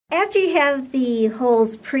After you have the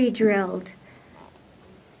holes pre-drilled,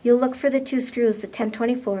 you'll look for the two screws, the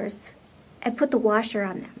 10/24s, and put the washer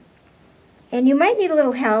on them. And you might need a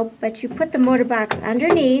little help, but you put the motor box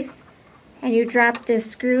underneath and you drop the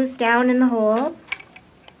screws down in the hole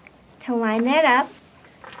to line that up.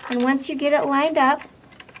 And once you get it lined up,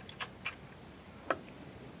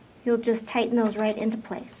 you'll just tighten those right into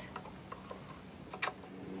place.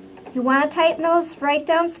 You want to tighten those right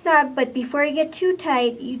down snug, but before you get too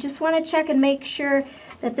tight, you just want to check and make sure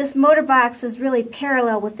that this motor box is really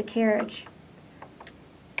parallel with the carriage.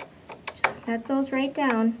 Just snug those right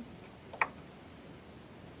down.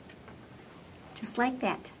 Just like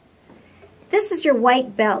that. This is your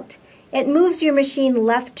white belt. It moves your machine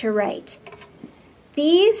left to right.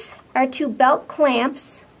 These are two belt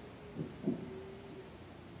clamps,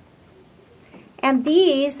 and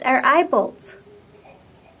these are eye bolts.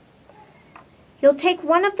 You'll take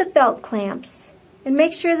one of the belt clamps and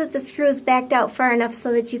make sure that the screw is backed out far enough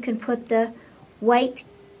so that you can put the white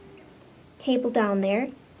cable down there.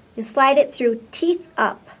 You slide it through teeth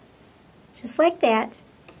up, just like that.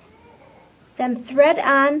 Then thread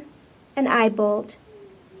on an eye bolt,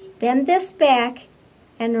 bend this back,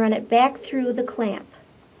 and run it back through the clamp.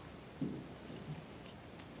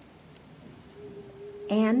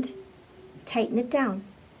 And tighten it down.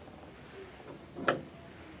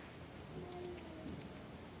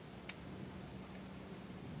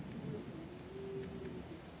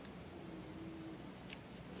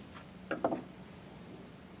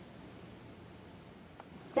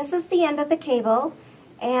 This is the end of the cable,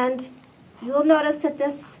 and you'll notice that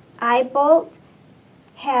this eye bolt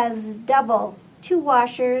has double, 2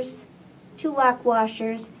 washers, 2 lock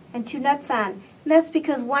washers, and 2 nuts on. And that's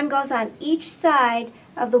because one goes on each side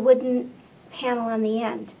of the wooden panel on the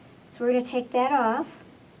end. So we're going to take that off,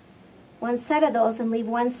 one set of those, and leave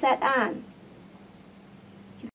one set on.